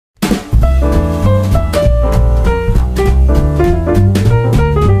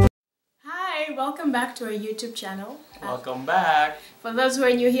welcome back to our YouTube channel. Welcome back. For those who are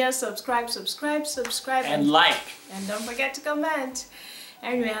new here, subscribe, and like. And don't forget to comment.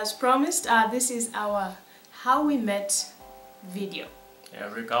 Anyway, as promised, this is our How We Met video.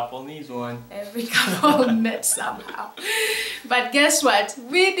 Every couple needs one. Every couple met somehow. But guess what?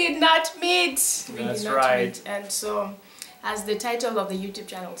 We did not meet. That's right. And so, as the title of the YouTube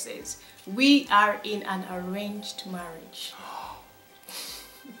channel says, we are in an arranged marriage.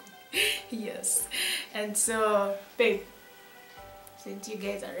 Yes. And so, babe, since you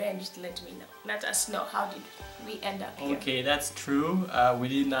guys arranged, let me know. Let us know, how did we end up here? Okay, that's true. We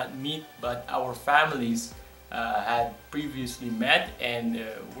did not meet, but our families had previously met, and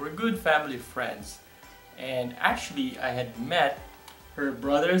we're good family friends. And actually, I had met her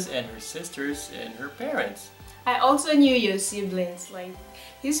brothers and her sisters and her parents. I also knew your siblings. Like,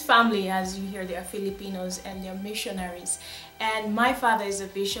 his family, as you hear, they are Filipinos and they're missionaries. And my father is a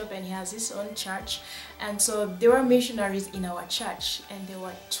bishop and he has his own church. And so they were missionaries in our church, and there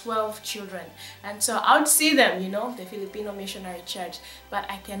were 12 children. And so I would see them, you know, the Filipino missionary church, but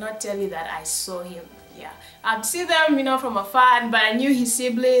I cannot tell you that I saw him. Yeah, I'd see them, you know, from afar, but I knew his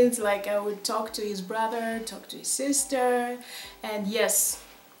siblings. Like, I would talk to his brother, talk to his sister, and yes.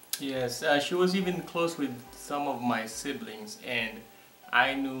 Yes, she was even close with some of my siblings, and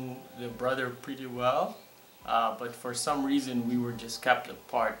I knew the brother pretty well, but for some reason we were just kept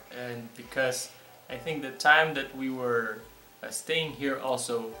apart. And because I think the time that we were staying here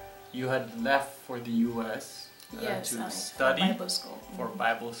also, you had left for the US to study for Bible school.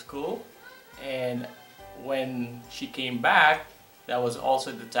 Bible school. And when she came back, that was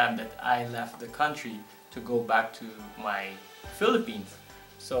also the time that I left the country to go back to my Philippines.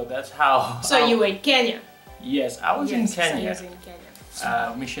 So that's how... So you were in Kenya? Yes, I was in Kenya. So you was in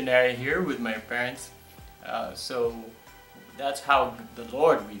Kenya. Missionary here with my parents. So that's how the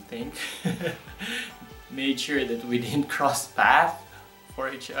Lord, we think, made sure that we didn't cross paths for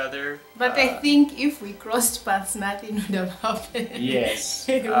each other. But I think if we crossed paths, nothing would have happened. Yes.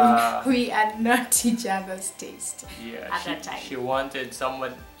 We are not each other's taste at that time. She wanted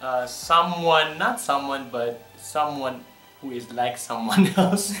someone, not someone, but someone who is like someone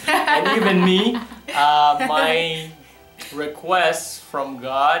else. And even me, my request from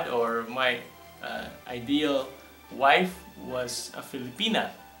God, or my ideal wife, was a Filipina.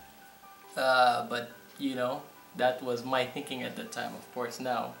 But you know, that was my thinking at the time. Of course,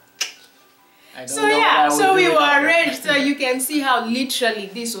 now I don't know. Yeah, so we were arranged. So you can see how literally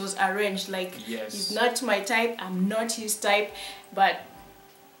this was arranged. Like, yes. He's not my type, I'm not his type, but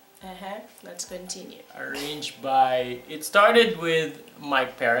let's continue. Arranged by, it started with my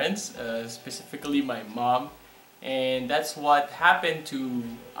parents, specifically my mom, and that's what happened to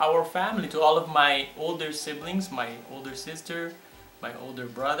our family, to all of my older siblings, my older sister, my older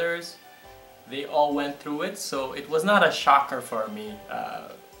brothers. They all went through it, so it was not a shocker for me,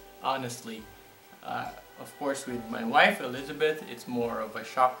 honestly. Of course, with my wife Elizabeth, it's more of a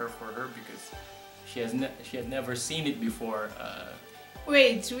shocker for her because she had never seen it before.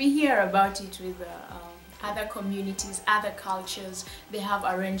 Wait, we hear about it with other communities, other cultures. They have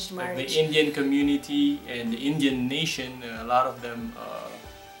arranged marriage. Like the Indian community and the Indian nation, a lot of them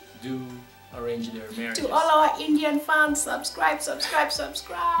do arrange their marriages. To all our Indian fans, subscribe.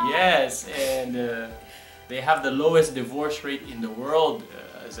 Yes, and they have the lowest divorce rate in the world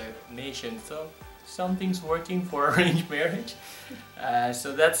as a nation. So something's working for arranged marriage.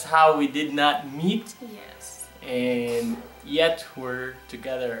 So that's how we did not meet. Yes. And yet we're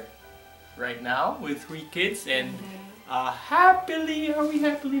together right now with 3 kids, and are we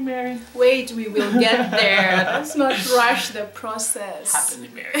happily married? Wait, we will get there. Let's not rush the process. Happily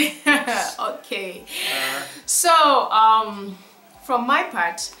married. Okay. So, from my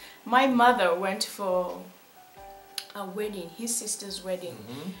part, my mother went for a wedding, his sister's wedding,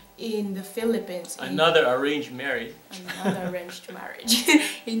 in the Philippines. Another arranged marriage. Another arranged marriage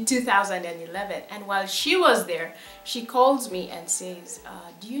in 2011. And while she was there, she calls me and says,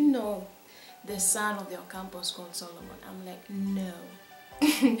 do you know the son of the campus called Solomon? I'm like, no.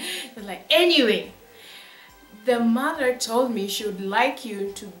 They're like, anyway, the mother told me she would like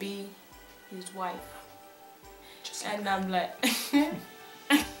you to be his wife. And I'm like,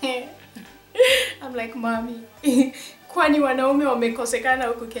 I'm like, mommy, kwani wanaume wamekosekana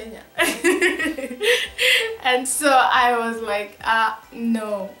huku Kenya? And so I was like,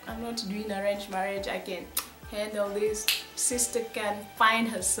 no, I'm not doing arranged marriage. I can handle this. Sister can find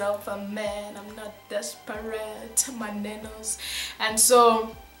herself a man. I'm not desperate. Manenos. And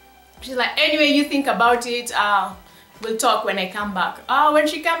so she's like, anyway, you think about it. We'll talk when I come back. When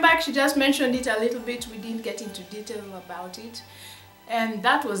she came back, she just mentioned it a little bit. We didn't get into detail about it. And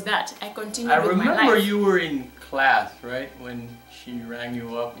that was that. I continued I with my remember life. you were in class, right? When she rang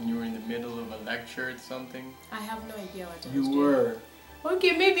you up and you were in the middle of a lecture or something. I have no idea what I was You doing. were.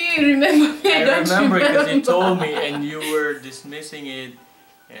 Okay, maybe you remember me. I don't remember because you remember. told me and you were dismissing it,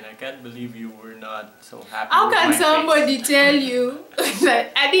 and I can't believe you were not so happy. How with can my somebody face. tell you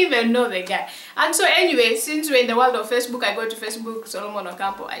that I didn't even know the guy? And so anyway, since we're in the world of Facebook, I go to Facebook, Solomon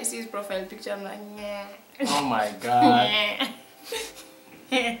Ocampo, I see his profile picture, I'm like, yeah. Oh my God.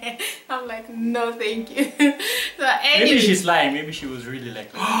 I'm like, no, thank you. So anyway, Maybe she's lying. Maybe she was really like,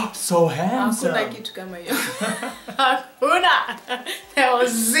 oh, so handsome. Hakuna kitu kama hiyo. Hakuna. There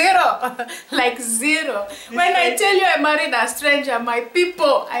was zero. Like zero. When I tell you I married a stranger, my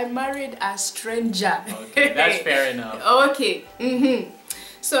people, I married a stranger. Okay, that's fair enough. Okay.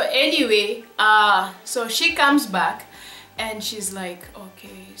 So anyway, so she comes back and she's like,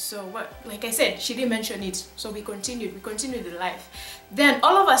 okay, so what, like I said, she didn't mention it. So we continued the life. Then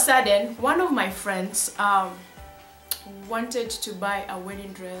all of a sudden, one of my friends wanted to buy a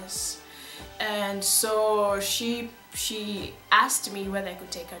wedding dress, and so she asked me whether I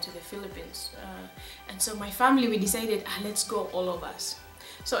could take her to the Philippines, and so my family, we decided, let's go, all of us.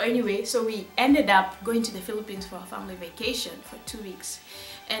 So anyway, so we ended up going to the Philippines for a family vacation for 2 weeks,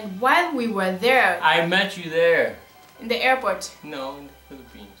 and while we were there, I met you there. in the airport. No, in the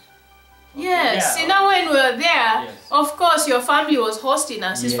Philippines. Okay, Yes, yeah. you know, when we were there, Yes. of course your family was hosting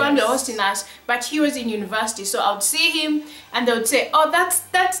us, his family was Yes. hosting us, but he was in university, so I would see him and they would say, oh,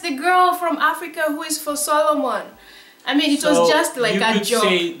 that's the girl from Africa who is for Solomon. I mean, it was just like a joke. You could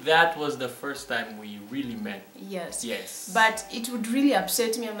say that was the first time we really met. Yes. Yes. But it would really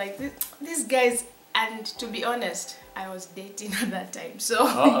upset me. I'm like, these guys, and to be honest, I was dating at that time, so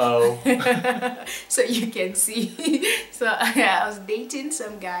Uh-oh. so you can see. So I was dating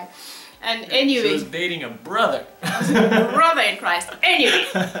some guy. And anyway, She was dating a brother. brother in Christ. Anyway,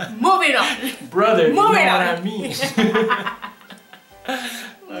 moving on. Brother, you know Moving what on. I mean.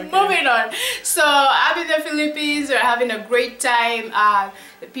 Okay. Moving on. So I'm in the Philippines. We're having a great time.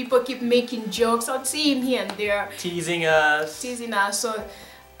 The people keep making jokes. I'd see him here and there, Teasing us. teasing us. So,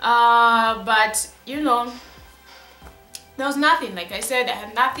 but you know, there was nothing. Like I said, I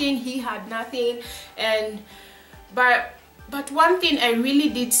had nothing. He had nothing, and But one thing I really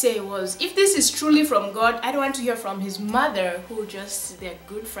did say was, if this is truly from God, I don't want to hear from his mother, who just, they're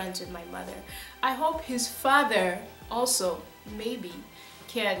good friends with my mother. I hope his father also, maybe,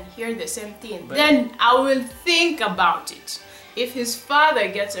 can hear the same thing. But then I will think about it. If his father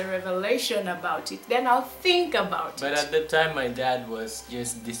gets a revelation about it, then I'll think about But it. at the time, my dad was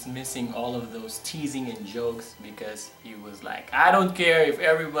just dismissing all of those teasing and jokes because he was like, I don't care if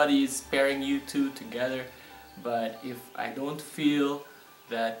everybody is pairing you two together, but if I don't feel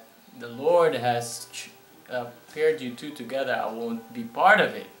that the Lord has paired you two together, I won't be part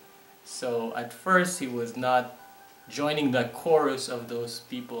of it. So at first he was not joining the chorus of those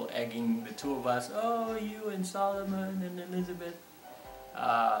people egging the two of us. Oh, you and Solomon and Elizabeth.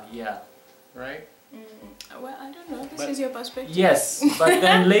 Yeah, right? Well, I don't know. This But- is your perspective. Yes, but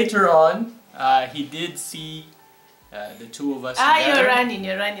then later on, he did see the two of us together.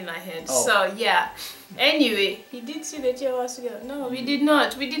 You're running ahead. Oh. So yeah. Anyway, he did see the two of us together. No, we did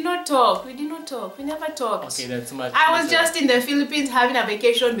not. We did not talk. We never talked. Okay, that's much. I was better. just in the Philippines having a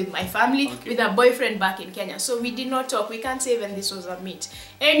vacation with my family, Okay. with a boyfriend back in Kenya. So we did not talk. We can't say when this was a meet.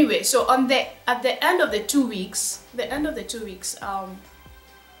 Anyway, so at the end of the 2 weeks,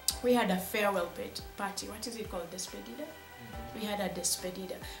 we had a farewell party. What is it called? Despedida? We had a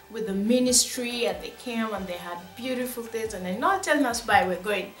despedida with the ministry, and they came and they had beautiful things, and they're not telling us why we're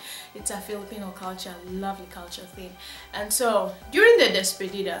going. It's a Filipino culture, lovely culture thing. And so during the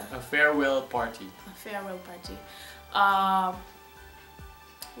despedida, A farewell party.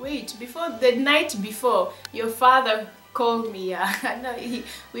 wait, the night before, your father called me. No,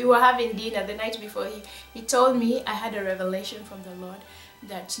 we were having dinner the night before. He told me I had a revelation from the Lord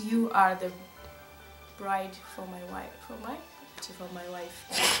that you are the bride for my wife. For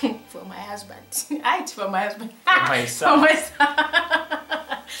my husband. For my husband. For my son. For my son.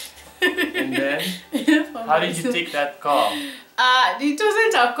 And then, For how my did you son. take that call? It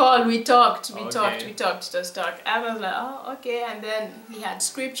wasn't a call. We talked. Okay. Just talked. I was like, oh, okay. And then he had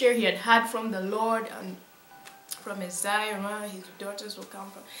scripture. He had heard from the Lord and from Isaiah. His daughters will come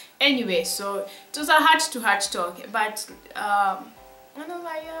from. Anyway, so it was a heart-to-heart talk. But and I was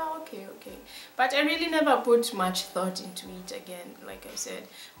like, yeah, okay. But I really never put much thought into it again, like I said.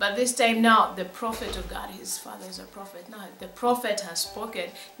 But this time now, the prophet of God, his father is a prophet. Now the prophet has spoken.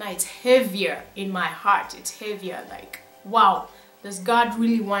 Now it's heavier in my heart. It's heavier, like, wow, does God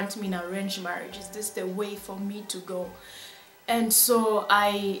really want me in arranged marriage? Is this the way for me to go? And so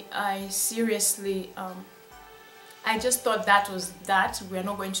I seriously, I just thought that was that. We're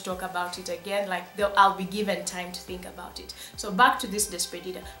not going to talk about it again. Like, I'll be given time to think about it. So back to this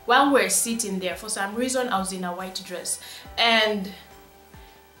despedida. While we're sitting there, for some reason I was in a white dress, and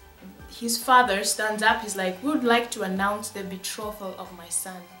his father stands up. He's like, "We would like to announce the betrothal of my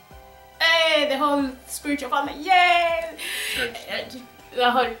son." Hey, the whole spiritual family, yay!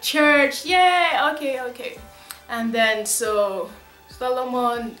 The whole church, yay! Okay. And then so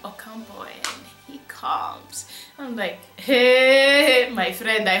Solomon Ocampo, and he comes. I'm like, hey, my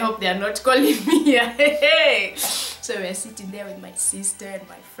friend, I hope they are not calling me here. Hey. So we're sitting there with my sister and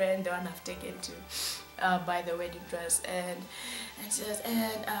my friend, the one I've taken to buy the wedding dress, and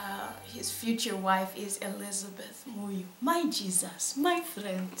his future wife is Elizabeth Muyu. My Jesus, my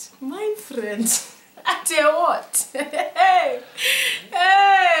friend. I tell you what, hey,